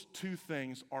 those two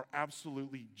things are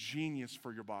absolutely genius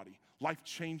for your body,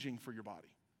 life-changing for your body.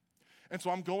 And so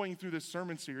I'm going through this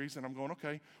sermon series, and I'm going,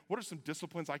 okay, what are some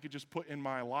disciplines I could just put in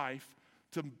my life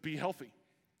to be healthy?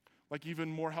 Like even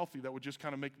more healthy, that would just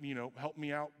kind of make me, help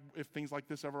me out if things like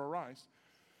this ever arise.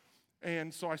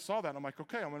 And so I saw that, and I'm like,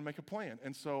 okay, I'm going to make a plan.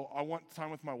 And so I want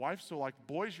time with my wife. So like,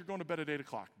 boys, you're going to bed at 8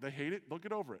 o'clock. They hate it. They'll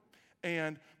get over it.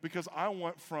 And because I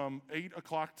want from 8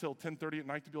 o'clock till 10:30 at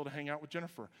night to be able to hang out with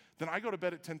Jennifer, then I go to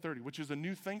bed at 10:30, which is a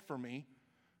new thing for me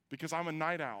because I'm a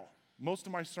night owl. Most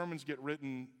of my sermons get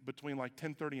written between like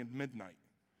 10:30 and midnight.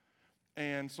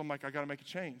 And so I'm like, I got to make a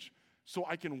change. So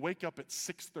I can wake up at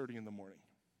 6:30 in the morning.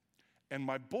 And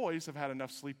my boys have had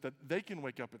enough sleep that they can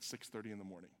wake up at 6:30 in the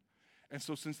morning. And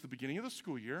so since the beginning of the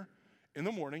school year, in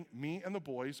the morning, me and the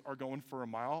boys are going for a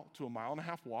mile to a mile and a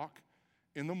half walk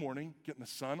in the morning, getting the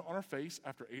sun on our face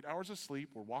after 8 hours of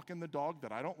sleep. We're walking the dog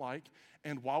that I don't like.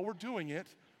 And while we're doing it,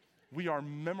 we are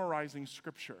memorizing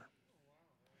Scripture.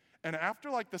 And after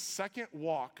like the second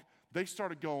walk, they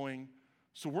started going,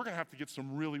 so we're going to have to get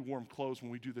some really warm clothes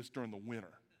when we do this during the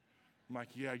winter. I'm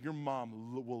like, yeah, your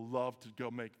mom will love to go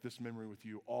make this memory with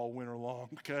you all winter long,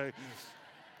 okay?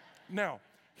 Now,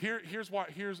 here's why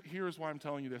I'm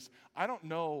telling you this. I don't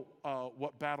know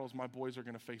what battles my boys are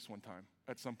going to face one time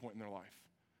at some point in their life,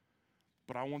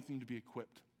 but I want them to be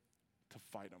equipped to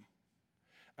fight them.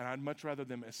 And I'd much rather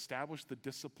them establish the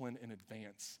discipline in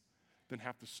advance than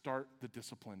have to start the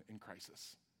discipline in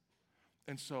crisis.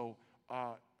 And so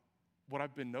what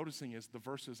I've been noticing is the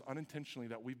verses unintentionally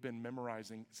that we've been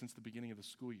memorizing since the beginning of the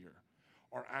school year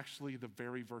are actually the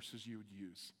very verses you would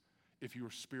use if you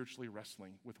were spiritually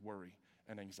wrestling with worry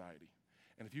and anxiety.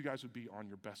 And if you guys would be on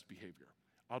your best behavior,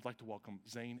 I'd like to welcome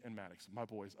Zane and Maddox, my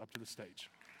boys, up to the stage.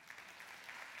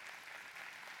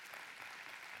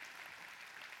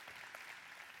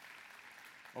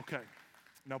 Okay,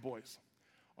 now boys,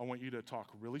 I want you to talk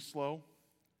really slow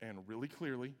and really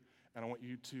clearly, and I want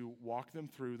you to walk them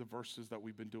through the verses that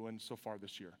we've been doing so far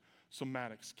this year. So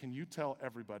Maddox, can you tell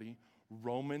everybody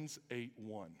Romans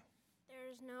 8:1? There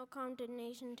is no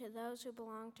condemnation to those who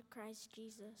belong to Christ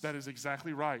Jesus. That is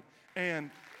exactly right.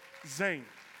 And Zane,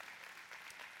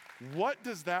 what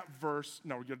does that verse,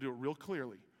 now we're going to do it real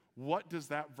clearly. What does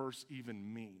that verse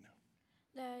even mean?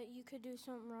 That you could do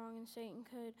something wrong and Satan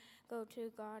could go to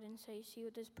God and say, see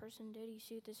what this person did, you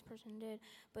see what this person did,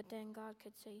 but then God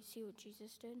could say, see what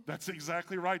Jesus did. That's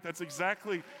exactly right. That's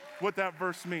exactly what that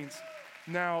verse means.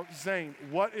 Now, Zane,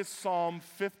 what is Psalm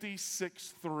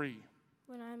 56:3?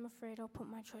 When I'm afraid, I'll put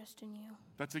my trust in you.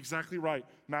 That's exactly right.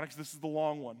 Maddox, this is the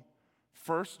long one.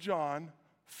 1 John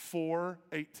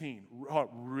 4:18.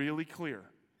 Really clear.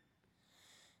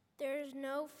 There is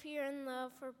no fear in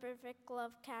love, for perfect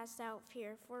love casts out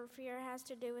fear. For fear has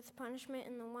to do with punishment,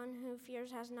 and the one who fears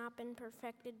has not been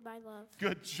perfected by love.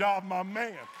 Good job, my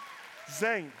man.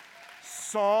 Zane,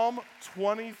 Psalm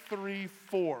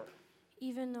 23:4.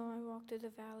 Even though I walk through the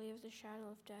valley of the shadow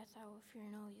of death, I will fear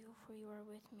no evil, for you are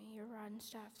with me. Your rod and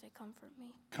staff, they comfort me.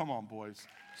 Come on, boys.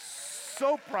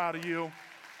 So proud of you.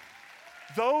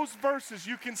 Those verses,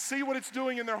 you can see what it's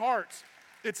doing in their hearts.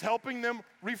 It's helping them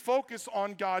refocus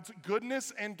on God's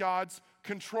goodness and God's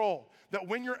control. That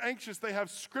when you're anxious, they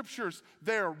have scriptures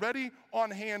there ready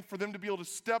on hand for them to be able to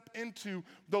step into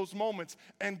those moments.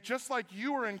 And just like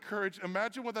you are encouraged,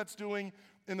 imagine what that's doing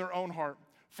in their own heart.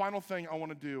 Final thing I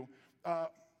want to do.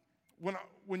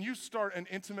 When you start an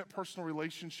intimate personal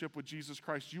relationship with Jesus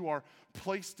Christ, you are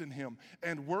placed in him.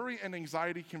 And worry and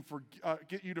anxiety can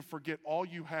get you to forget all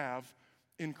you have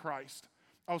in Christ.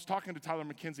 I was talking to Tyler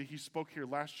McKenzie. He spoke here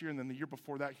last year, and then the year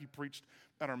before that, he preached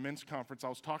at our men's conference. I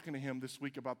was talking to him this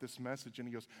week about this message, and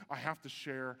he goes, I have to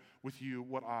share with you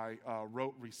what I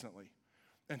wrote recently.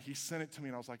 And he sent it to me,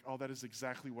 and I was like, oh, that is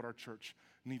exactly what our church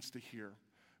needs to hear.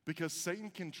 Because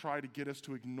Satan can try to get us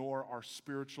to ignore our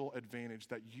spiritual advantage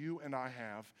that you and I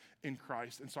have in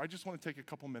Christ. And so I just want to take a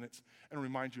couple minutes and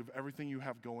remind you of everything you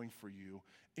have going for you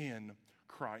in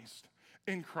Christ.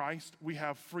 In Christ, we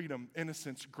have freedom,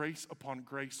 innocence, grace upon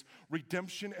grace,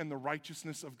 redemption, and the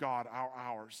righteousness of God are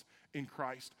ours in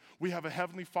Christ. We have a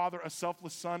heavenly Father, a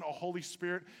selfless Son, a Holy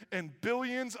Spirit, and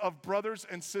billions of brothers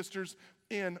and sisters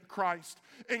in Christ.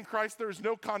 In Christ, there is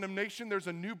no condemnation. There's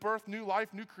a new birth, new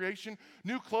life, new creation,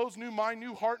 new clothes, new mind,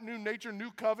 new heart, new nature,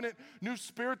 new covenant, new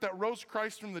spirit that rose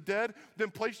Christ from the dead,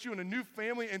 then placed you in a new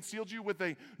family and sealed you with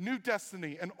a new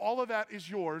destiny. And all of that is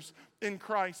yours in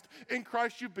Christ. In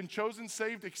Christ, you've been chosen,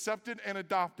 saved, accepted, and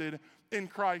adopted in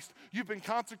Christ. You've been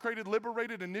consecrated,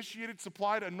 liberated, initiated,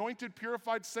 supplied, anointed,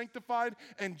 purified, sanctified,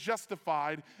 and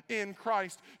justified in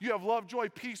Christ. You have love, joy,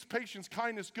 peace, patience,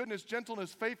 kindness, goodness,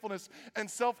 gentleness, faithfulness,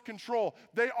 and self-control.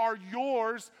 They are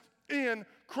yours in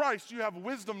Christ. You have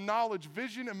wisdom, knowledge,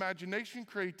 vision, imagination,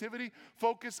 creativity,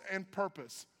 focus, and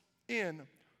purpose in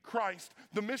Christ.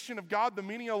 The mission of God, the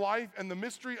meaning of life, and the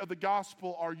mystery of the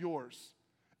gospel are yours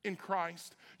in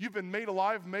Christ. You've been made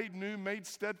alive, made new, made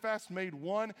steadfast, made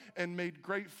one, and made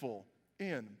grateful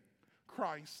in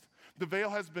Christ. The veil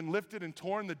has been lifted and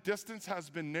torn. The distance has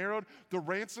been narrowed. The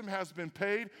ransom has been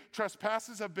paid.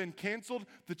 Trespasses have been canceled.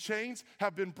 The chains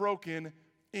have been broken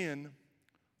in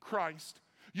Christ.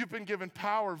 You've been given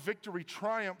power, victory,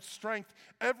 triumph, strength,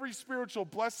 every spiritual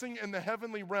blessing in the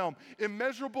heavenly realm.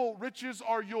 Immeasurable riches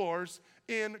are yours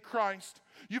in Christ.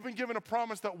 You've been given a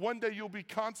promise that one day you'll be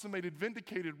consummated,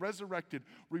 vindicated, resurrected,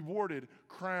 rewarded,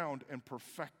 crowned, and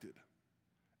perfected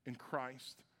in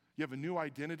Christ. You have a new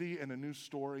identity and a new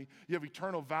story. You have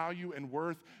eternal value and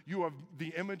worth. You have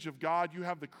the image of God. You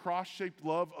have the cross-shaped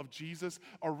love of Jesus,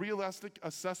 a realistic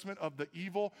assessment of the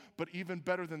evil, but even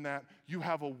better than that, you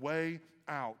have a way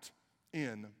out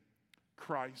in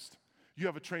Christ. You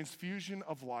have a transfusion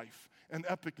of life, an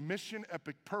epic mission,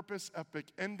 epic purpose, epic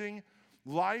ending,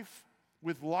 life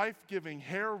with life-giving,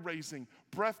 hair-raising,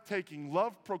 breathtaking,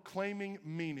 love-proclaiming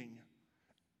meaning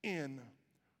in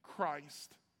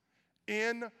Christ.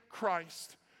 In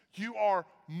Christ, you are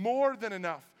more than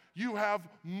enough. You have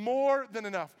more than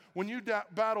enough. When you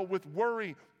battle with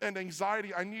worry and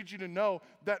anxiety, I need you to know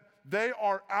that they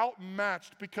are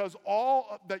outmatched because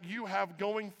all that you have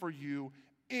going for you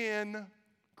in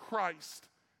Christ.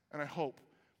 And I hope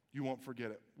you won't forget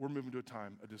it. We're moving to a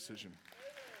time, a decision.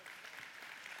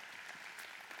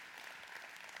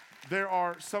 There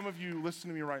are some of you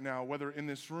listening to me right now, whether in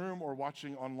this room or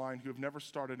watching online, who have never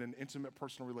started an intimate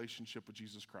personal relationship with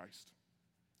Jesus Christ.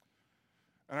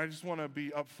 And I just want to be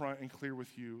upfront and clear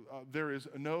with you. There is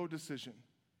no decision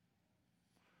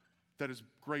that is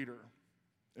greater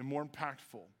and more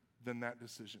impactful than that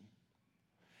decision.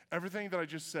 Everything that I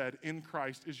just said in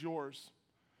Christ is yours.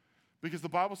 Because the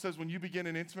Bible says when you begin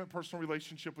an intimate personal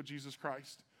relationship with Jesus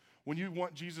Christ, when you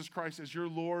want Jesus Christ as your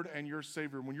Lord and your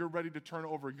Savior, when you're ready to turn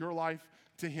over your life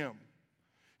to Him,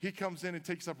 He comes in and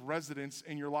takes up residence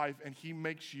in your life, and He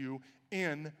makes you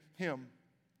in Him.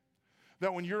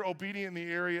 That when you're obedient in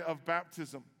the area of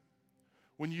baptism,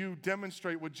 when you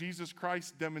demonstrate what Jesus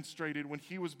Christ demonstrated when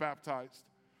He was baptized,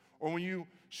 or when you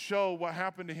show what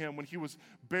happened to Him when He was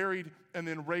buried and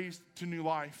then raised to new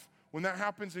life, when that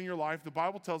happens in your life, the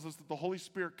Bible tells us that the Holy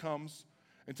Spirit comes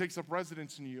and takes up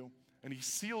residence in you, and He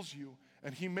seals you,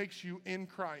 and He makes you in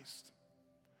Christ.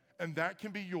 And that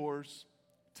can be yours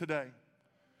today.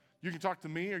 You can talk to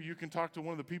me, or you can talk to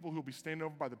one of the people who will be standing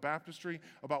over by the baptistry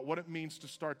about what it means to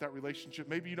start that relationship.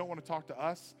 Maybe you don't want to talk to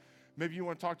us. Maybe you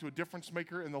want to talk to a difference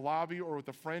maker in the lobby or with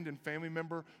a friend and family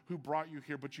member who brought you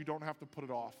here, but you don't have to put it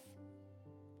off.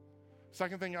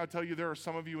 Second thing I'll tell you, there are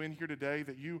some of you in here today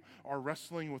that you are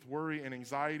wrestling with worry and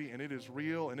anxiety, and it is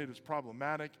real, and it is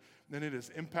problematic, and it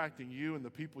is impacting you and the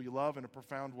people you love in a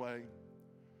profound way.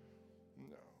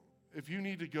 If you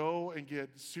need to go and get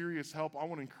serious help, I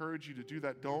want to encourage you to do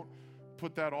that. Don't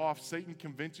put that off. Satan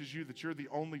convinces you that you're the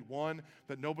only one,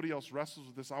 that nobody else wrestles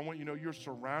with this. I want you to know you're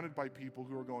surrounded by people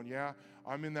who are going, yeah,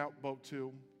 I'm in that boat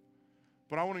too.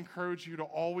 But I want to encourage you to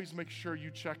always make sure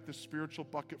you check the spiritual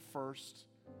bucket first.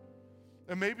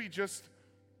 And maybe just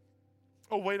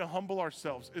a way to humble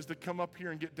ourselves is to come up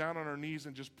here and get down on our knees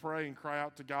and just pray and cry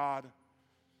out to God.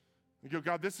 And go,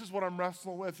 God, this is what I'm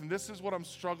wrestling with, and this is what I'm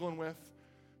struggling with.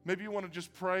 Maybe you want to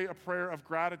just pray a prayer of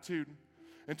gratitude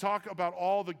and talk about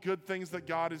all the good things that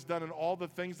God has done and all the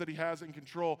things that he has in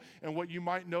control. And what you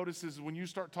might notice is when you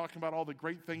start talking about all the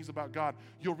great things about God,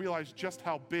 you'll realize just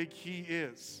how big he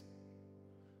is.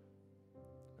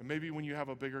 And maybe when you have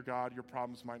a bigger God, your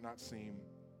problems might not seem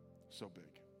so big.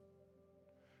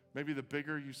 Maybe the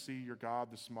bigger you see your God,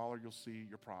 the smaller you'll see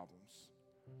your problems,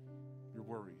 your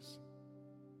worries,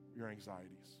 your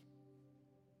anxieties.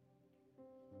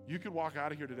 You could walk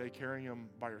out of here today carrying them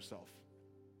by yourself.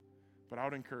 But I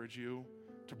would encourage you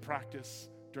to practice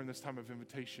during this time of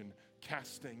invitation,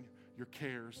 casting your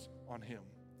cares on him,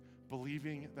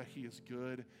 believing that he is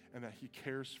good and that he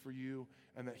cares for you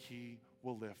and that he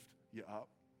will lift you up.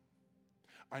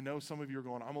 I know some of you are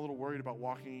going, I'm a little worried about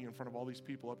walking in front of all these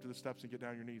people up to the steps and get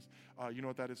down on your knees. You know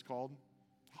what that is called?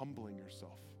 Humbling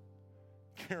yourself.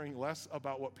 Caring less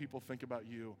about what people think about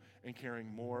you and caring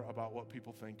more about what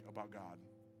people think about God.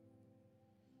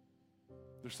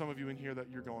 There's some of you in here that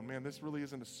you're going, man, this really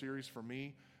isn't a series for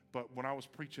me, but when I was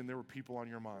preaching, there were people on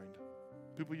your mind,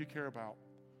 people you care about.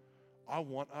 I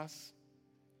want us,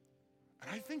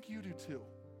 and I think you do too,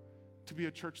 to be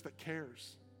a church that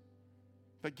cares,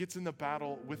 that gets in the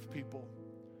battle with people,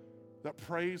 that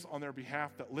prays on their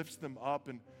behalf, that lifts them up.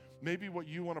 And maybe what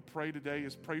you want to pray today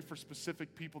is pray for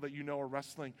specific people that you know are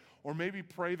wrestling, or maybe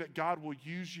pray that God will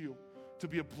use you to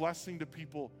be a blessing to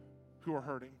people who are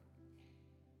hurting.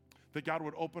 That God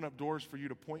would open up doors for you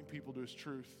to point people to his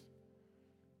truth.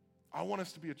 I want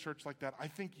us to be a church like that. I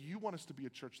think you want us to be a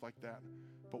church like that.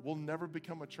 But we'll never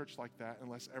become a church like that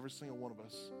unless every single one of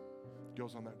us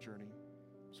goes on that journey.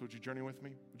 So would you journey with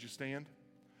me? Would you stand?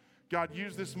 God,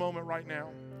 use this moment right now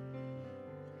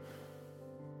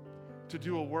to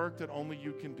do a work that only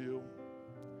you can do.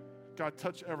 God,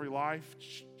 touch every life,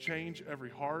 change every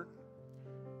heart.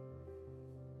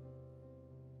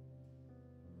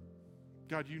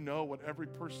 God, you know what every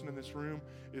person in this room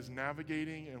is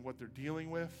navigating and what they're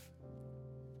dealing with.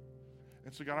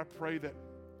 And so, God, I pray that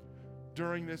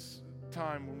during this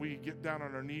time when we get down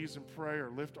on our knees and pray or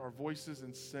lift our voices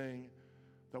and sing,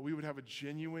 that we would have a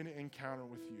genuine encounter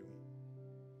with you.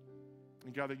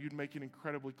 And God, that you'd make it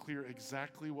incredibly clear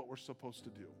exactly what we're supposed to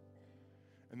do.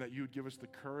 And that you would give us the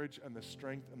courage and the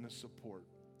strength and the support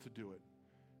to do it.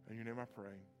 In your name I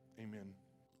pray, amen.